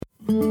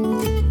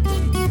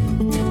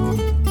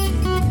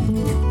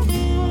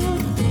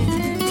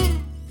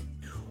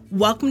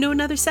Welcome to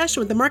another session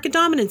with the Market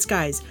Dominance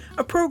Guys,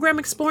 a program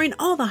exploring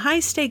all the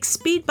high-stakes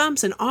speed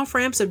bumps and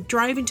off-ramps of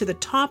driving to the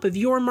top of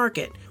your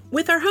market,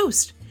 with our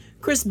host,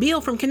 Chris Beal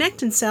from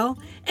Connect and Sell,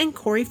 and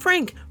Corey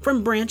Frank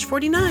from Branch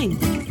 49.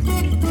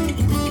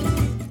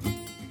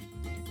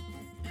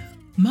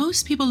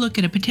 Most people look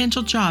at a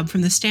potential job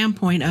from the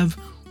standpoint of,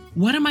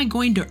 what am I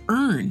going to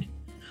earn?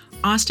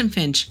 Austin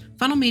Finch,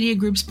 Funnel Media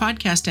Group's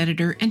podcast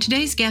editor and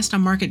today's guest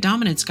on Market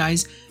Dominance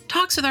Guys,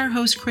 talks with our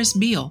host Chris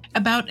Beal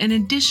about an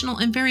additional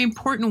and very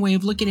important way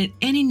of looking at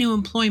any new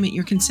employment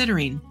you're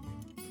considering.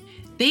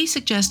 They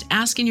suggest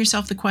asking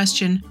yourself the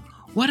question,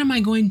 what am I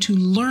going to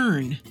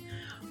learn?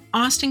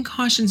 Austin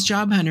cautions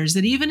job hunters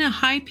that even a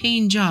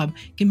high-paying job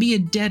can be a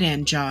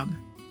dead-end job.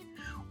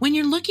 When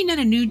you're looking at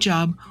a new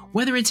job,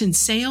 whether it's in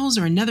sales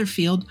or another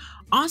field,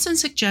 Austin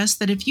suggests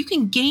that if you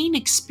can gain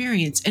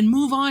experience and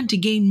move on to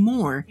gain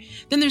more,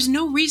 then there's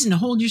no reason to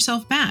hold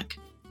yourself back.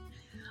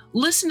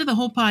 Listen to the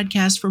whole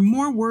podcast for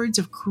more words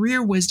of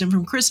career wisdom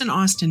from Chris and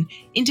Austin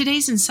in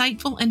today's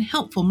insightful and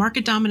helpful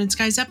Market Dominance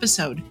Guys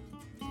episode.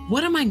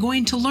 What am I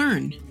going to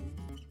learn?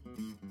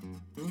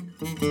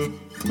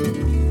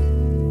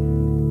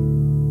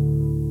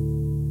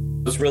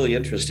 It's really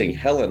interesting.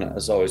 Helen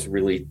is always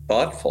really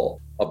thoughtful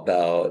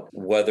about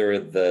whether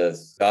the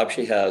job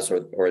she has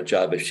or a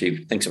job if she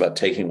thinks about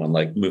taking one,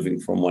 like moving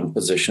from one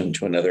position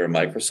to another in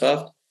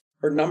Microsoft.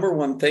 Her number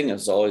one thing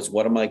is always,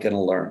 what am I going to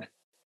learn?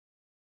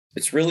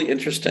 It's really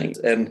interesting.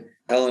 And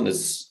Helen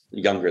is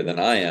younger than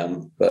I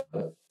am, but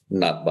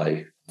not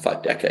by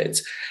 5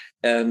 decades.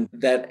 And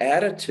that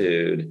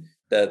attitude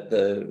that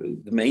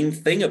the main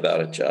thing about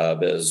a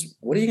job is,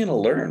 what are you going to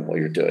learn while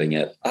you're doing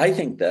it? I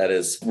think that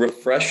is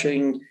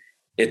refreshing.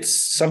 It's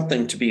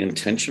something to be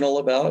intentional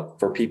about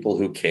for people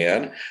who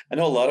can. I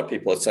know a lot of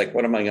people, it's like,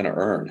 what am I going to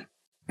earn?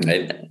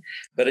 Right?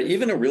 But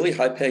even a really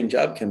high-paying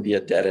job can be a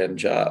dead-end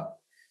job.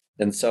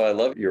 And so I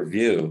love your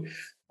view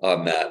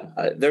on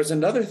that. There's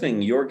another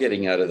thing you're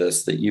getting out of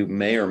this that you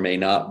may or may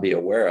not be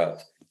aware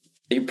of.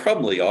 You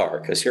probably are,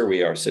 because here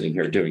we are sitting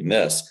here doing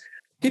this.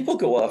 People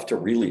go off to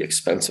really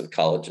expensive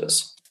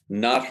colleges,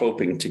 not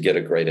hoping to get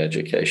a great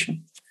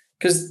education,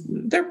 because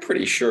they're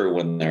pretty sure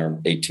when they're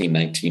 18,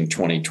 19,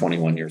 20,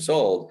 21 years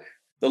old,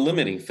 the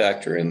limiting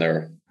factor in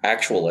their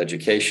actual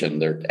education,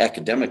 their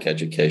academic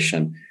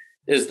education,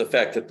 is the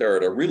fact that they're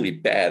at a really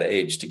bad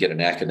age to get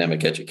an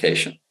academic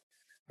education.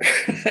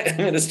 I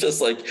mean, it's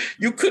just like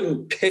you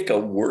couldn't pick a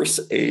worse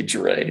age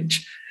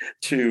range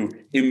to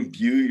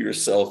imbue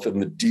yourself in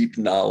the deep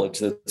knowledge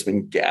that's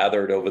been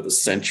gathered over the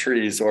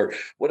centuries, or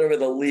whatever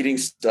the leading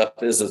stuff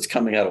is that's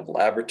coming out of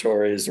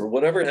laboratories, or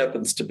whatever it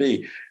happens to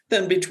be,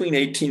 than between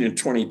 18 and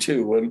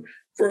 22. And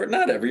for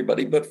not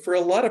everybody, but for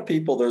a lot of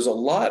people, there's a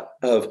lot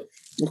of,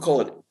 we'll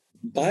call it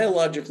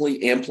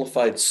biologically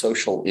amplified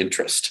social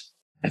interest.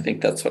 I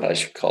think that's what I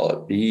should call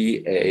it,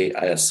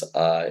 BASI.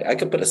 I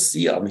could put a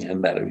C on the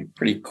end. That would be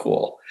pretty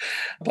cool.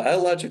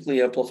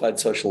 Biologically amplified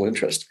social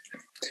interest.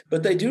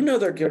 But they do know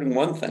they're getting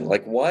one thing.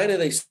 Like, why do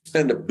they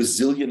spend $1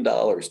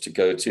 bazillion to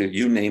go to,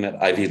 you name it,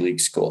 Ivy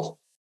League school?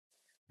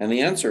 And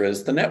the answer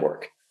is the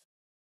network.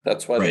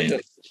 That's why they do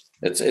it.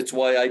 It's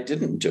why I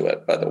didn't do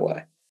it, by the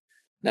way.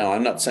 Now,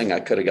 I'm not saying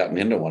I could have gotten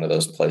into one of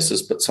those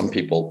places, but some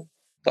people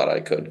thought I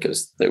could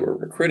because they were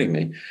recruiting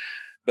me.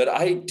 But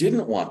I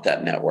didn't want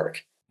that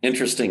network.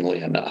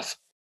 Interestingly enough,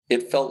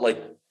 it felt like,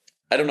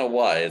 I don't know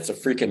why, it's a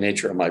freak of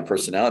nature of my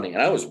personality.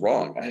 And I was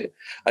wrong.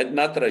 I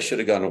not that I should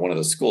have gone to one of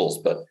the schools,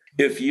 but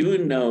if you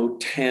know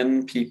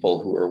 10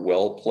 people who are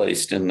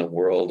well-placed in the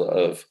world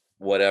of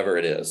whatever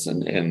it is,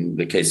 and in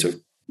the case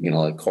of,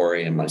 like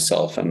Corey and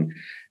myself and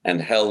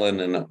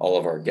Helen and all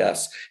of our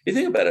guests, you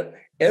think about it,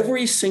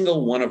 every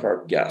single one of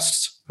our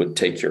guests would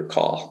take your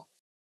call.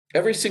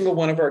 Every single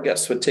one of our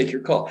guests would take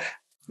your call.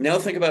 Now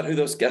think about who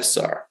those guests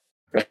are.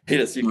 Right.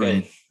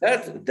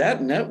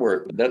 That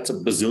network, that's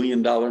 $1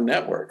 bazillion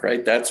network,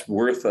 right? That's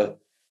worth a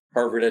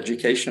Harvard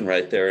education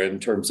right there in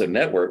terms of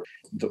network.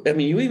 I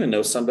mean, you even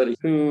know somebody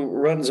who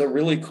runs a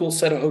really cool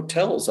set of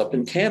hotels up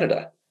in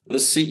Canada, the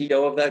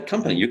CEO of that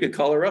company. You could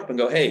call her up and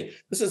go, hey,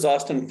 this is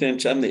Austin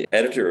Finch. I'm the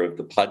editor of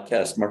the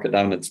podcast, Market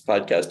Dominance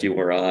podcast you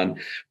were on,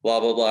 blah,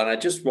 blah, blah. And I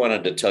just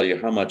wanted to tell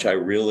you how much I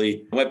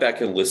went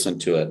back and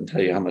listened to it and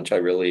tell you how much I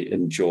really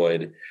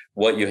enjoyed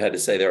what you had to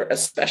say there,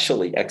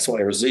 especially X, Y,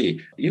 or Z.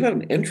 You have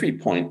an entry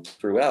point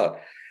throughout.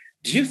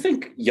 Do you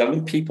think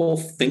young people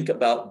think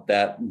about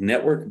that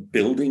network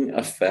building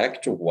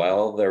effect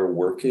while they're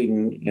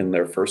working in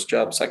their first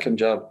job, second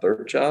job,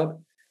 third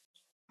job?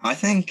 I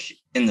think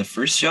in the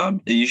first job,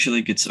 it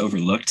usually gets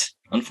overlooked,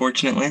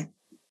 unfortunately.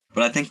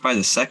 But I think by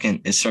the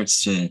second, it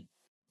starts to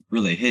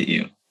really hit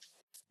you.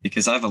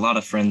 Because I have a lot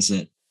of friends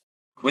that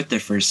quit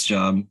their first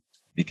job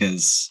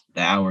because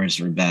the hours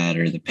were bad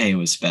or the pay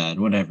was bad,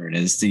 whatever it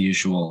is, the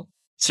usual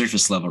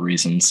surface level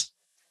reasons.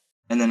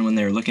 And then when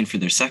they were looking for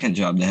their second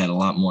job, they had a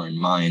lot more in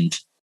mind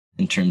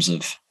in terms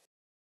of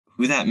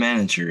who that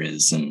manager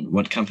is and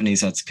what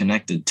companies that's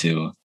connected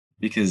to.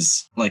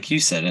 Because like you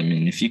said, I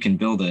mean, if you can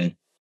build a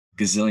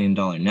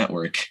gazillion-dollar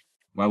network,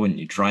 why wouldn't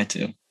you try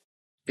to?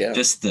 Yeah.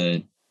 Just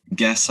the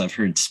guests I've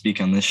heard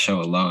speak on this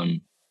show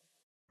alone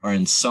are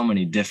in so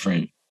many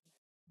different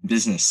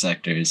business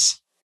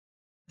sectors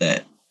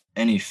that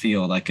any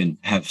field I could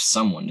have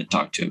someone to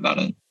talk to about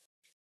it.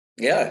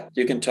 Yeah,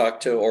 you can talk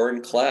to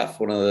Oren Klaff,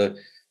 one of the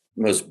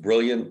most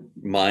brilliant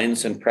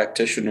minds and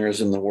practitioners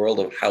in the world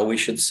of how we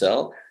should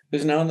sell,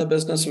 who's now in the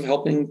business of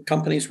helping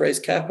companies raise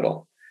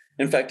capital.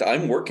 In fact,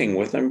 I'm working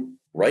with him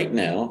right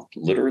now,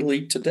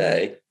 literally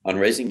today, on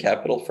raising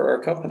capital for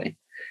our company.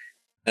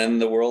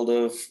 And the world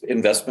of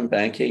investment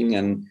banking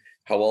and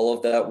how all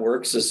of that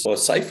works is a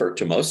cipher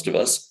to most of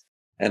us.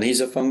 And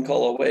he's a phone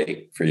call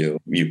away for you.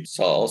 You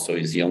saw also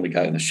he's the only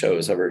guy on the show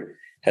who's ever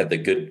had the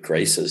good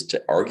graces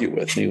to argue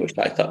with me, which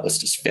I thought was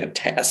just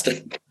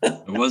fantastic.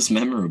 It was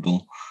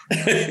memorable.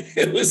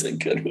 It was a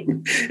good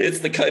one. It's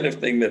the kind of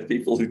thing that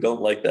people who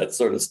don't like that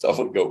sort of stuff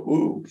would go,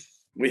 ooh.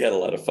 We had a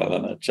lot of fun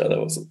on that show. That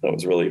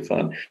was really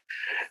fun.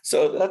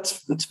 So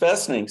that's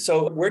fascinating.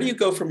 So where do you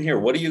go from here?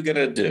 What are you going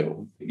to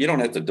do? You don't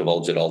have to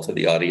divulge it all to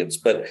the audience,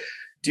 but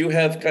do you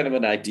have kind of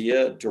an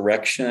idea,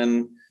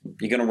 direction?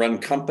 You're going to run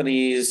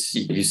companies?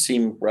 You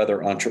seem rather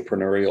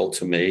entrepreneurial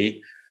to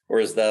me. Or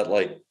is that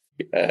like,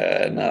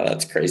 no,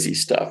 that's crazy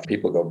stuff.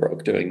 People go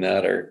broke doing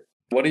that. Or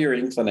what are your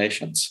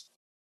inclinations?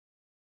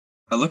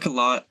 I look a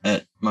lot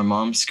at my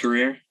mom's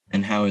career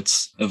and how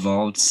it's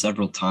evolved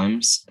several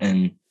times.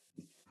 And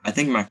I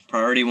think my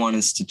priority one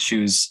is to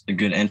choose a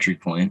good entry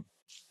point.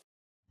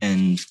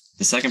 And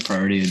the second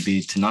priority would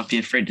be to not be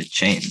afraid to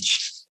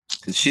change,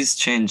 because she's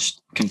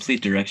changed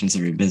complete directions of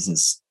her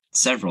business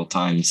several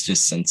times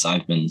just since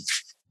I've been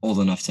old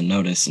enough to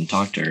notice and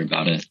talk to her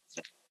about it.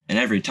 And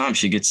every time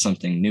she gets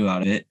something new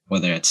out of it,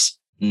 whether it's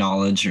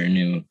knowledge or a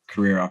new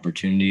career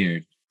opportunity,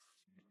 or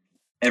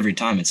every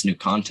time it's new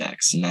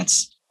contacts, and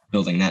that's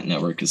building that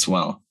network as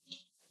well.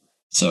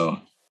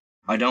 So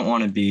I don't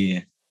want to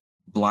be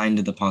blind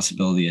to the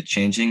possibility of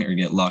changing or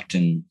get locked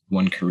in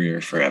one career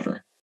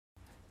forever.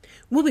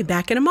 We'll be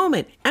back in a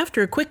moment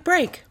after a quick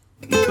break.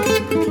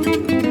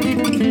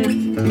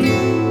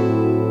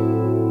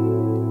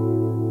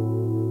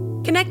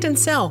 Connect and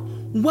Sell.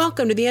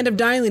 Welcome to the end of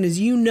dialing as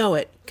you know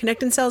it.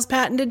 Connect and Sell's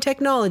patented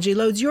technology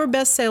loads your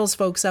best sales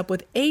folks up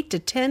with 8 to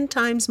 10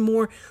 times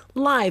more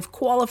live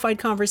qualified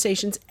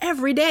conversations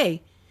every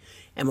day.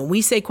 And when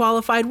we say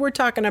qualified, we're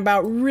talking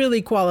about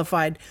really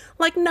qualified,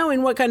 like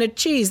knowing what kind of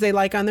cheese they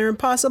like on their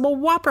Impossible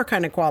Whopper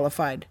kind of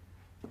qualified.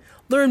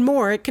 Learn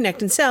more at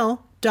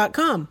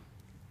connectandsell.com.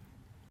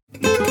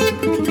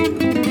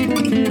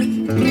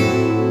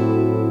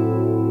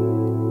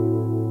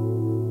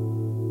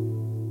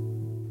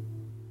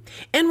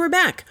 And we're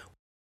back.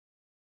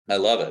 I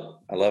love it.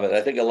 I love it.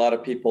 I think a lot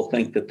of people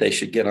think that they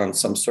should get on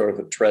some sort of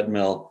a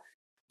treadmill.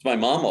 My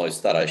mom always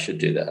thought I should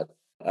do that.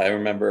 I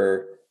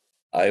remember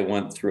I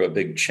went through a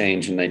big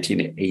change in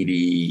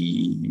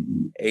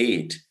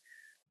 1988,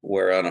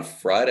 where on a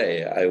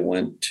Friday, I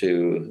went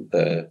to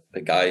the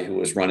guy who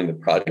was running the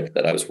project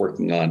that I was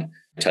working on.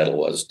 The title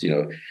was,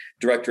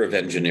 director of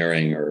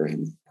engineering or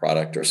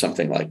product or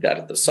something like that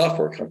at the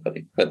software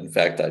company. But in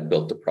fact, I'd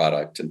built the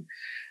product and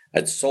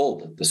I'd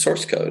sold the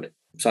source code.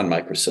 Sun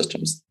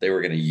Microsystems. They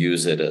were going to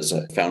use it as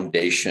a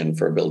foundation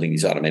for building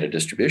these automated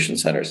distribution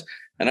centers.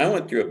 And I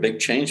went through a big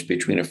change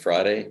between a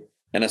Friday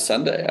and a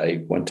Sunday.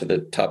 I went to the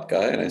top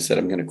guy and I said,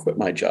 I'm going to quit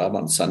my job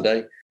on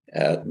Sunday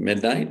at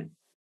midnight.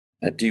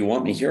 Do you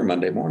want me here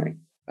Monday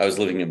morning? I was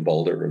living in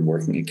Boulder and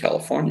working in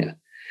California.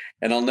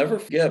 And I'll never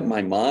forget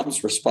my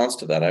mom's response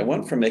to that. I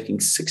went from making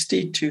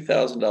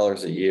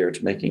 $62,000 a year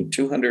to making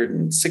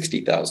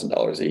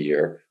 $260,000 a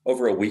year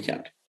over a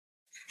weekend.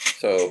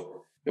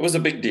 So it was a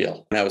big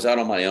deal. And I was out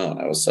on my own.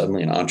 I was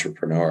suddenly an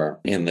entrepreneur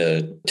in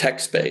the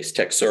tech space,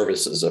 tech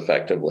services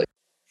effectively.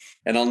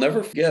 And I'll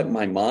never forget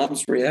my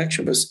mom's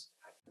reaction was,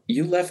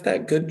 you left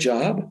that good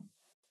job?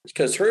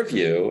 Because her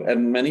view,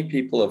 and many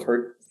people of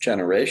her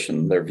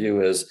generation, their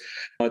view is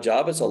a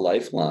job is a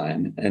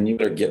lifeline and you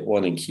better get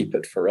one and keep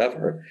it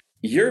forever.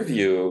 Your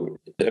view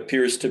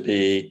appears to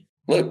be,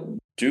 look,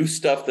 do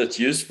stuff that's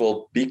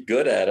useful, be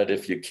good at it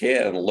if you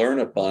can, learn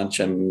a bunch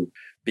and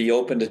be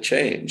open to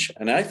change.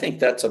 And I think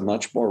that's a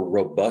much more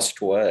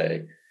robust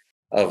way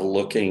of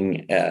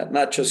looking at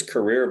not just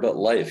career, but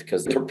life,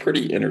 because they're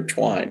pretty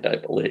intertwined, I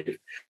believe.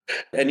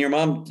 And your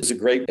mom is a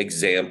great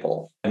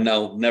example. And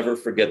I'll never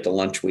forget the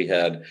lunch we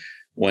had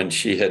when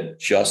she had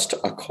just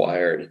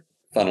acquired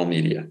Funnel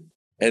Media.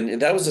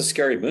 And that was a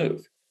scary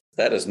move.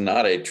 That is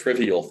not a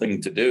trivial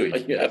thing to do.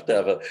 You have to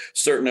have a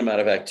certain amount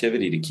of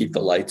activity to keep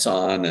the lights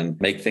on and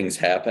make things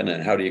happen.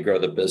 And how do you grow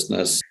the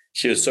business?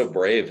 She was so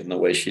brave in the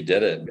way she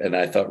did it. And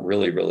I thought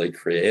really, really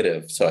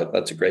creative. So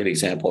that's a great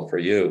example for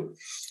you.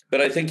 But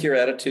I think your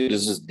attitude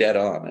is just dead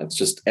on. It's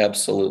just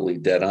absolutely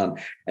dead on.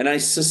 And I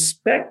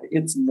suspect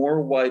it's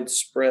more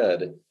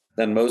widespread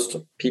than most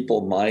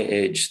people my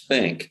age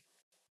think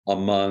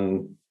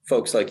among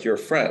folks like your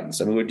friends.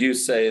 I mean, would you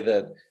say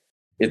that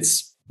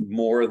it's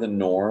more the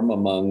norm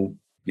among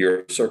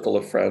your circle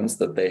of friends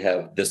that they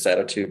have this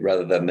attitude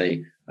rather than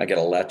I got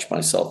to latch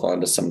myself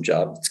onto some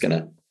job that's going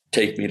to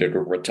take me to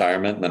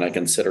retirement and then I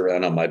can sit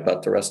around on my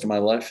butt the rest of my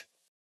life?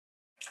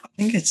 I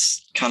think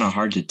it's kind of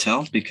hard to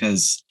tell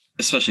because,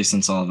 especially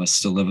since all of us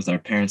still live with our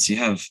parents, you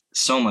have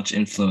so much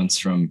influence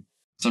from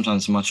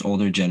sometimes much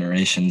older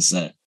generations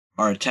that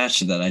are attached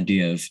to that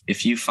idea of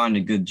if you find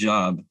a good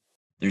job,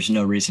 there's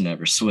no reason to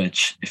ever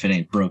switch. If it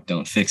ain't broke,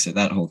 don't fix it,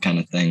 that whole kind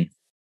of thing.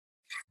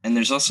 And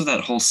there's also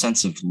that whole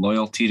sense of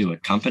loyalty to a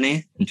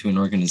company and to an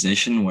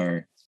organization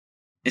where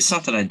it's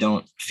not that I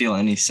don't feel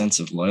any sense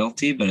of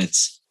loyalty, but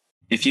it's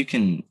if you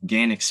can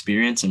gain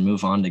experience and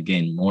move on to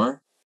gain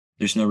more,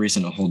 there's no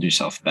reason to hold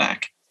yourself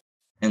back.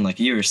 And like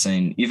you were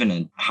saying, even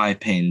a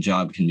high-paying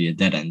job can be a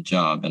dead-end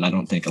job, and I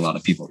don't think a lot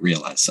of people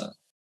realize that.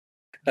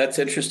 That's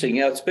interesting.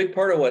 Yeah, it's a big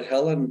part of what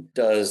Helen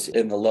does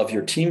in the Love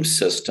Your Team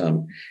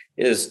system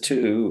is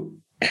to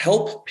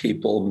help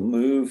people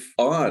move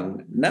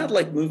on, not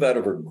like move out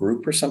of a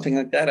group or something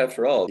like that.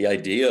 After all, the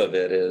idea of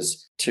it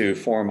is to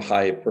form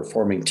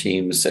high-performing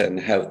teams and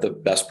have the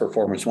best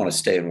performers want to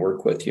stay and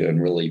work with you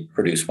and really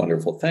produce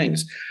wonderful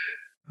things.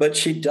 But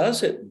she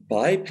does it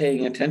by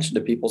paying attention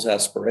to people's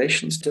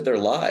aspirations, to their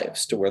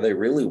lives, to where they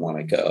really want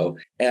to go,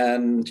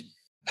 and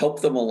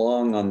help them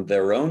along on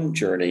their own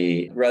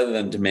journey rather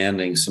than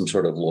demanding some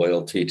sort of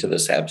loyalty to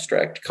this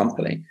abstract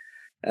company.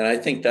 And I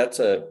think that's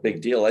a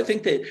big deal. I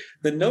think that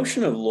the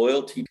notion of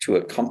loyalty to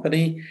a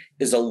company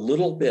is a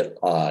little bit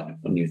odd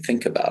when you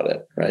think about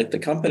it, right? The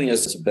company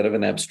is a bit of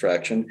an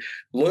abstraction.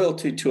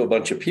 Loyalty to a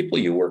bunch of people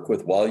you work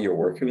with while you're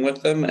working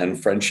with them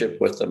and friendship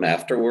with them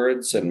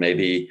afterwards and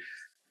maybe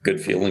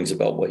good feelings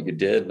about what you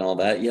did and all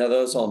that. Yeah,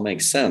 those all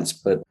make sense.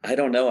 But I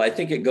don't know. I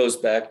think it goes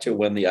back to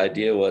when the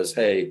idea was,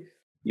 hey,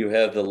 you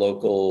have the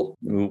local,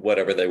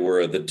 whatever they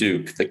were, the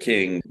Duke, the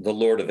King, the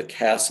Lord of the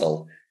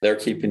Castle. They're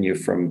keeping you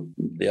from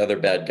the other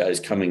bad guys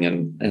coming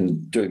in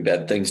and doing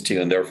bad things to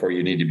you. And therefore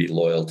you need to be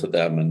loyal to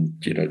them and,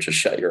 just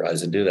shut your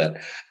eyes and do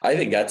that. I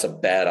think that's a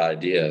bad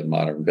idea in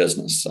modern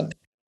business.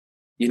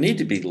 You need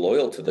to be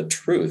loyal to the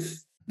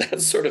truth.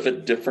 That's sort of a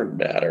different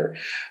matter,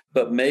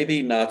 but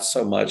maybe not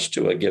so much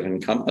to a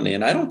given company.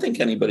 And I don't think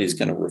anybody's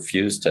going to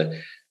refuse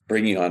to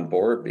bring you on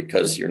board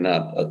because you're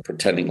not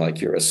pretending like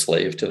you're a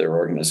slave to their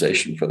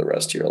organization for the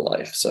rest of your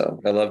life.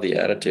 So I love the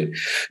attitude.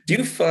 Do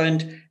you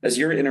find, as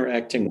you're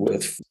interacting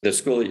with the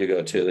school you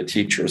go to, the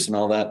teachers and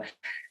all that,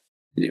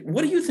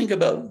 what do you think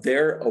about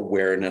their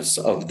awareness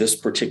of this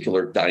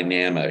particular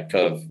dynamic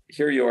of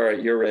here you are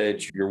at your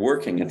age, you're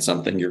working at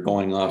something, you're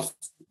going off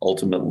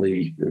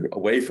ultimately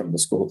away from the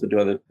school to do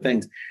other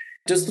things.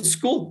 Does the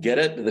school get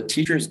it? Do the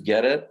teachers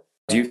get it?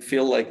 Do you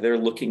feel like they're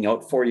looking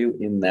out for you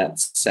in that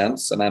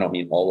sense? And I don't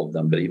mean all of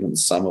them, but even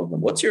some of them.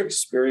 What's your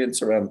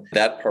experience around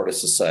that part of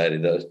society,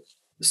 the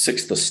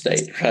sixth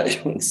estate, right?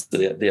 It's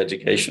the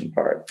education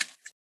part.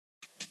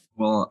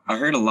 Well, I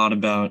heard a lot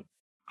about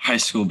high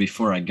school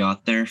before I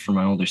got there from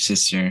my older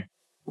sister.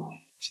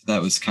 So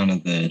that was kind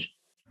of the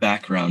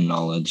background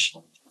knowledge.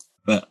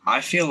 But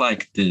I feel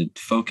like the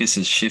focus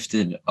has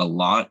shifted a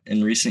lot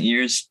in recent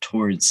years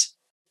towards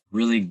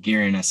really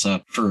gearing us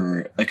up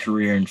for a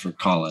career and for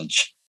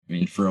college. I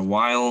mean, for a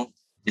while,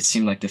 it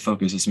seemed like the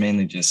focus was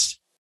mainly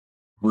just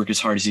work as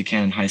hard as you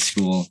can in high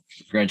school,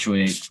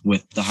 graduate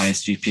with the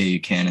highest GPA you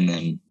can, and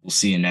then we'll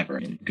see you never.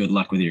 And good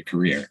luck with your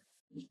career.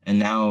 And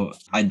now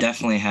I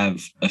definitely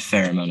have a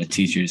fair amount of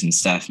teachers and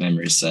staff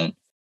members that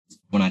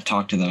when I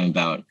talk to them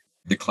about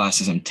the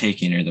classes I'm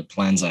taking or the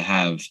plans I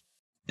have,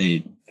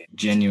 they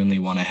genuinely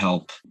want to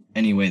help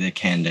any way they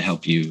can to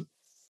help you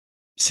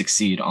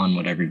succeed on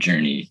whatever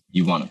journey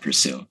you want to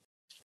pursue.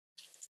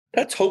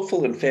 That's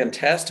hopeful and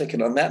fantastic.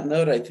 And on that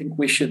note, I think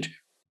we should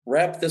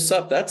wrap this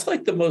up. That's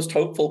like the most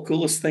hopeful,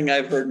 coolest thing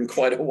I've heard in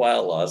quite a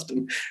while,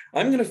 Austin.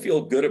 I'm going to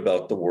feel good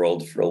about the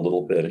world for a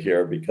little bit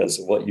here because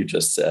of what you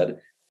just said.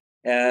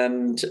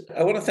 And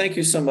I want to thank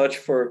you so much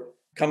for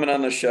coming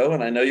on the show.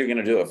 And I know you're going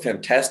to do a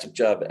fantastic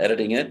job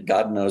editing it.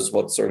 God knows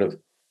what sort of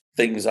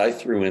things I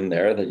threw in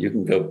there that you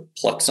can go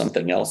pluck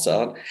something else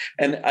out.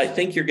 And I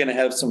think you're going to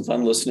have some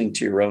fun listening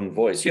to your own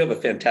voice. You have a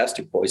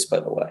fantastic voice, by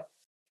the way.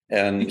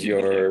 And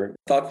your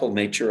thoughtful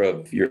nature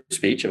of your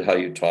speech, of how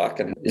you talk.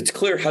 And it's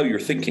clear how you're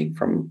thinking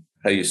from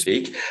how you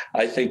speak,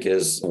 I think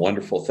is a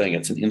wonderful thing.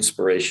 It's an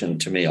inspiration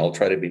to me. I'll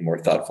try to be more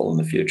thoughtful in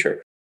the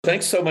future.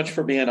 Thanks so much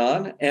for being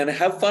on and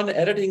have fun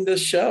editing this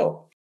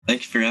show.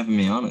 Thank you for having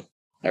me on it.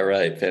 All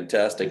right.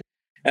 Fantastic.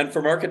 And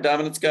for Market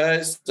Dominance,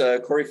 guys,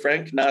 Corey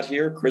Frank, not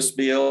here. Chris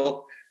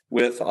Beal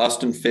with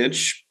Austin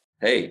Finch.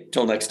 Hey,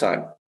 till next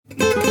time.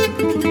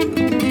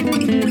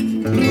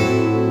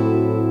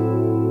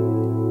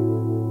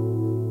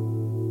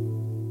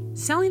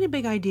 Selling a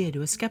big idea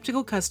to a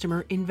skeptical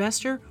customer,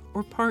 investor,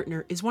 or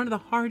partner is one of the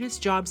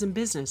hardest jobs in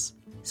business.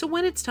 So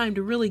when it's time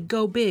to really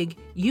go big,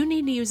 you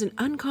need to use an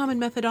uncommon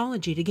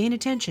methodology to gain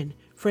attention,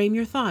 frame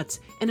your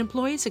thoughts, and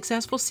employ a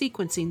successful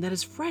sequencing that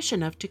is fresh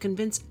enough to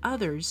convince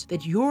others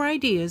that your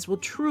ideas will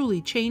truly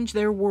change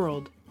their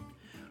world.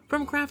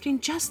 From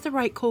crafting just the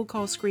right cold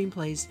call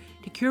screenplays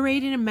to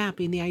curating and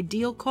mapping the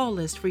ideal call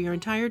list for your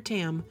entire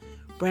TAM,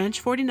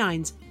 Branch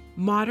 49's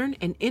modern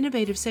and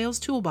innovative sales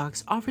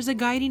toolbox offers a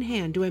guiding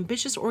hand to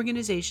ambitious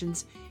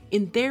organizations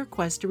in their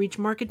quest to reach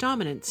market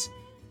dominance.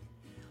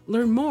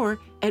 Learn more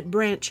at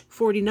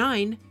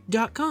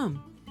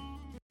branch49.com.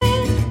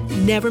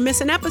 Never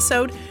miss an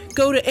episode.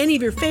 Go to any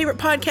of your favorite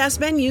podcast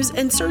venues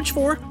and search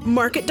for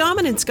Market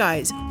Dominance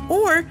Guys,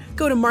 or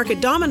go to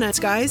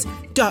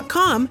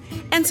marketdominanceguys.com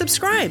and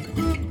subscribe.